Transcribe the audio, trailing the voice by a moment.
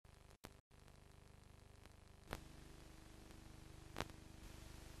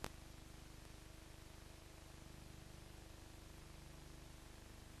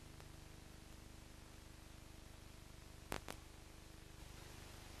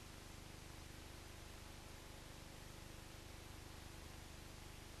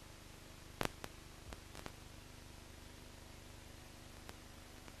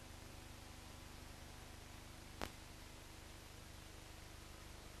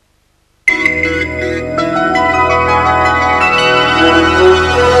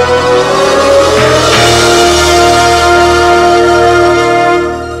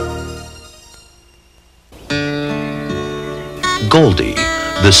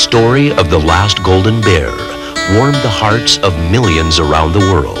The story of the last golden bear warmed the hearts of millions around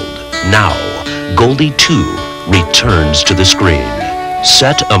the world. Now, Goldy 2 returns to the screen.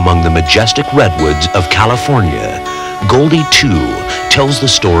 Set among the majestic redwoods of California, Goldy 2 tells the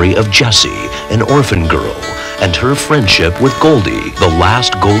story of Jessie, an orphan girl, and her friendship with Goldy, the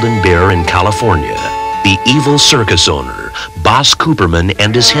last golden bear in California. The evil circus owner, Boss Cooperman,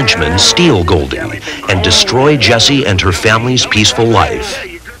 and his henchmen steal Goldy and destroy Jessie and her family's peaceful life.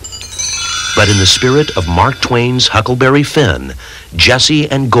 But in the spirit of Mark Twain's Huckleberry Finn, Jessie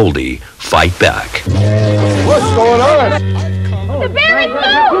and Goldy fight back. What's going on? The bear is moved!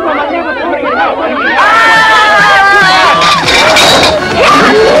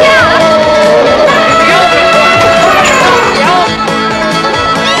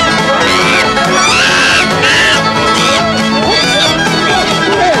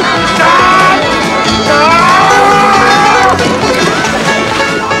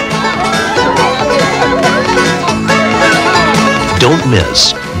 Don't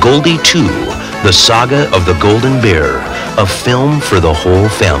miss Goldy 2, the Saga of the Golden Bear, a film for the whole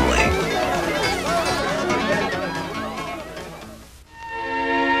family.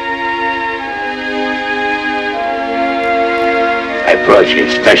 I brought you a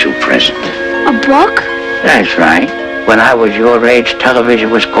special present. A book? That's right. When I was your age,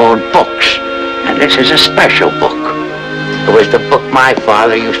 television was called books. And this is a special book. It was the book my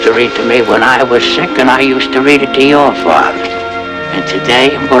father used to read to me when I was sick, and I used to read it to your father. And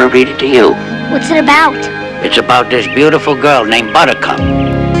today, I'm going to read it to you. What's it about? It's about this beautiful girl named Buttercup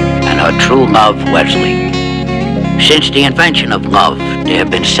and her true love, Wesley. Since the invention of love, there have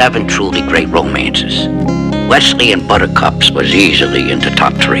been 7 truly great romances. Wesley and Buttercup's was easily in the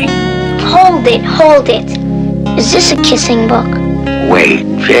top 3. Hold it, hold it. Is this a kissing book? Wait,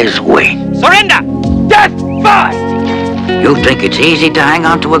 just wait. Surrender! Death first! You think it's easy to hang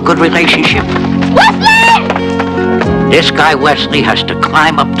on to a good relationship? Wesley! This guy Wesley has to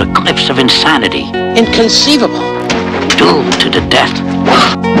climb up the cliffs of insanity. Inconceivable. Doomed to the death.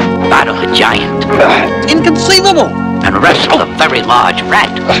 Battle a giant. Inconceivable. And wrestle a very large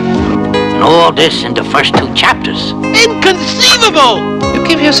rat. And all this in the first 2 chapters. Inconceivable! You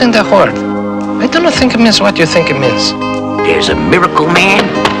keep using the word. I do not think it means what you think it means. There's a miracle man.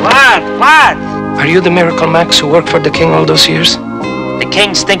 What? Are you the Miracle Max who worked for the king all those years? The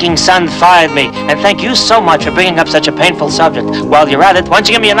king's stinking son fired me, and thank you so much for bringing up such a painful subject. While you're at it, why don't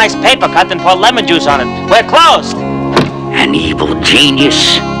you give me a nice paper cut and pour lemon juice on it? We're closed. An evil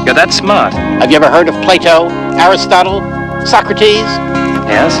genius. You're that smart. Have you ever heard of Plato, Aristotle, Socrates?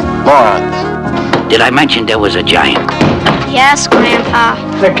 Yes? Morons. Did I mention there was a giant? Yes, Grandpa.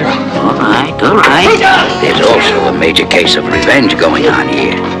 Thank you. All right. There's also a major case of revenge going on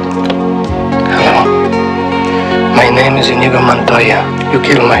here. Hello. My name is Inigo Montoya. You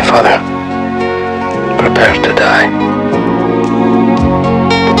killed my father. Prepare to die.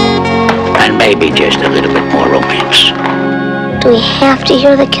 And maybe just a little bit more romance. Do we have to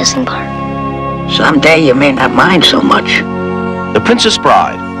hear the kissing part? Someday you may not mind so much. The Princess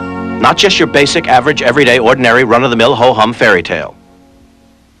Bride. Not just your basic, average, everyday, ordinary, run-of-the-mill, ho-hum fairy tale.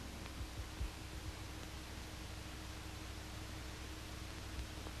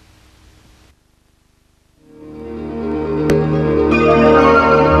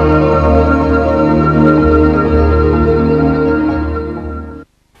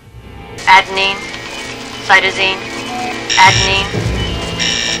 Adenine, cytosine, adenine,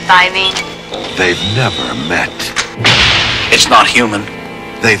 thymine. They've never met. It's not human.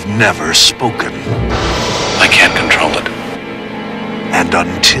 They've never spoken. I can't control it. And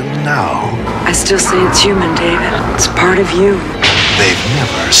until now, I still say it's human, David. It's part of you. they've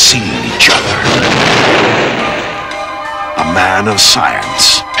never seen each other. A man of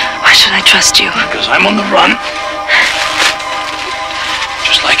science. Why should I trust you? Because I'm on the run.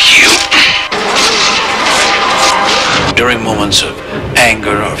 Just like you. During moments of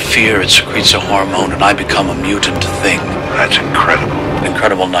anger or fear, it secretes a hormone and I become a mutant thing. That's incredible. An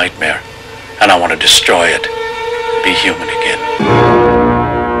incredible nightmare. And I want to destroy it. Be human again.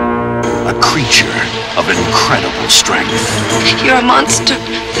 A creature of incredible strength. You're a monster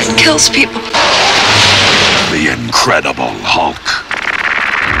that kills people. The Incredible Hulk.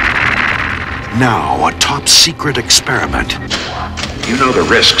 Now, a top secret experiment. You know the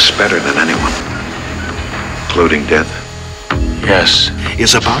risks better than anyone, including death. Yes.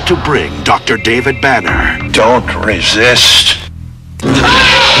 Is about to bring Dr. David Banner. Don't resist.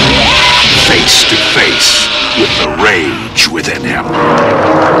 Face to face with the rage within him.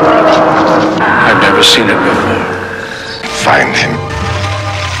 I've never seen it before. Find him.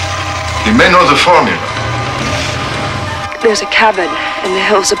 You may know the formula. There's a cabin in the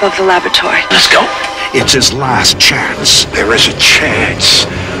hills above the laboratory. Let's go. It's his last chance. There is a chance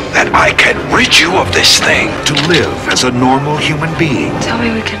that I can rid you of this thing to live as a normal human being. Tell me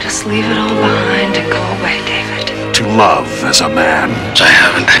we can just leave it all behind and go away, David. To love as a man. I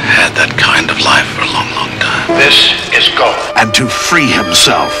haven't had that kind of life for a long, long time. This is Goldy. And to free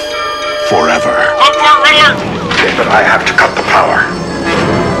himself forever. David, I have to cut the power.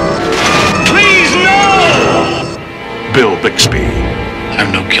 Please, no! Bill Bixby.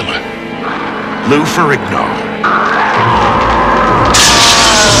 I'm no killer. Lou Ferrigno.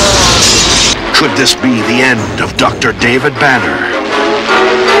 Could this be the end of Dr. David Banner?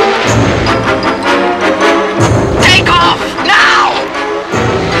 Take off now!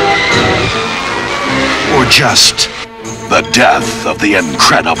 Or just the death of the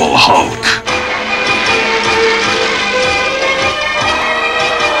Incredible Hulk?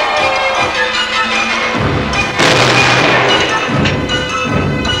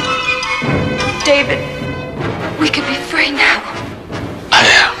 David, we can be free now. I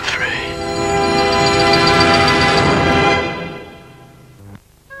am free.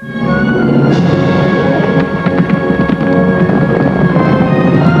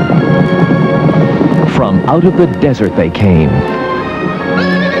 From out of the desert they came.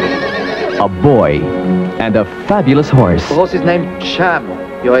 A boy and a fabulous horse. The horse is named Cham,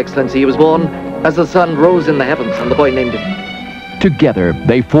 Your Excellency. He was born as the sun rose in the heavens, and the boy named him. Together,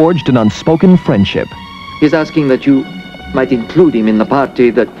 they forged an unspoken friendship. He's asking that you might include him in the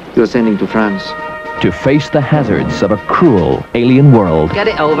party that you're sending to France. To face the hazards of a cruel alien world. Get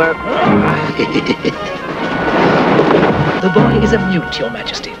it over. The boy is a mute, Your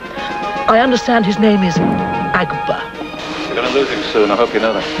Majesty. I understand his name is Agba. You're going to lose him soon. I hope you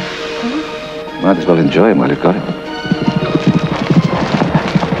know that. Might as well enjoy him while you've got him.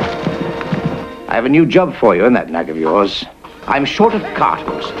 I have a new job for you in that nag of yours. I'm short of cart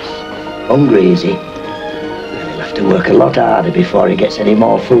horses. Hungry, is he? Well, he'll have to work a lot harder before he gets any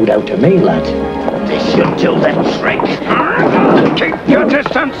more food out of me, lad. This should do them trick. Keep your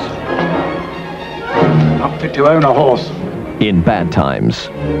distance. Not fit to own a horse. In bad times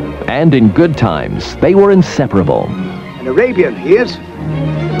and in good times, they were inseparable. An Arabian, he is.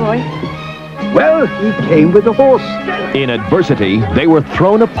 Boy? Well, he came with the horse. In adversity, they were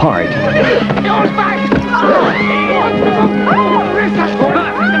thrown apart.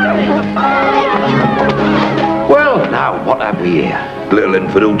 Well, now, what have we here? Little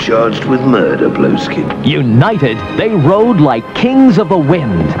infidel charged with murder, Blueskin. United, they rode like kings of the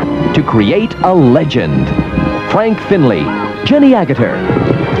wind to create a legend. Frank Finley, Jenny Agutter,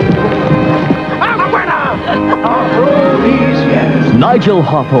 After all these years. Nigel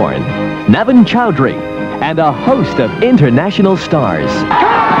Hawthorne, Navin Chowdhury, and a host of international stars.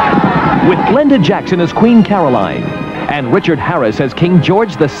 With Glenda Jackson as Queen Caroline and Richard Harris as King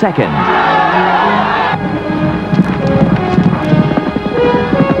George II.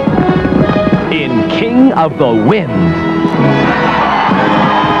 In King of the Wind.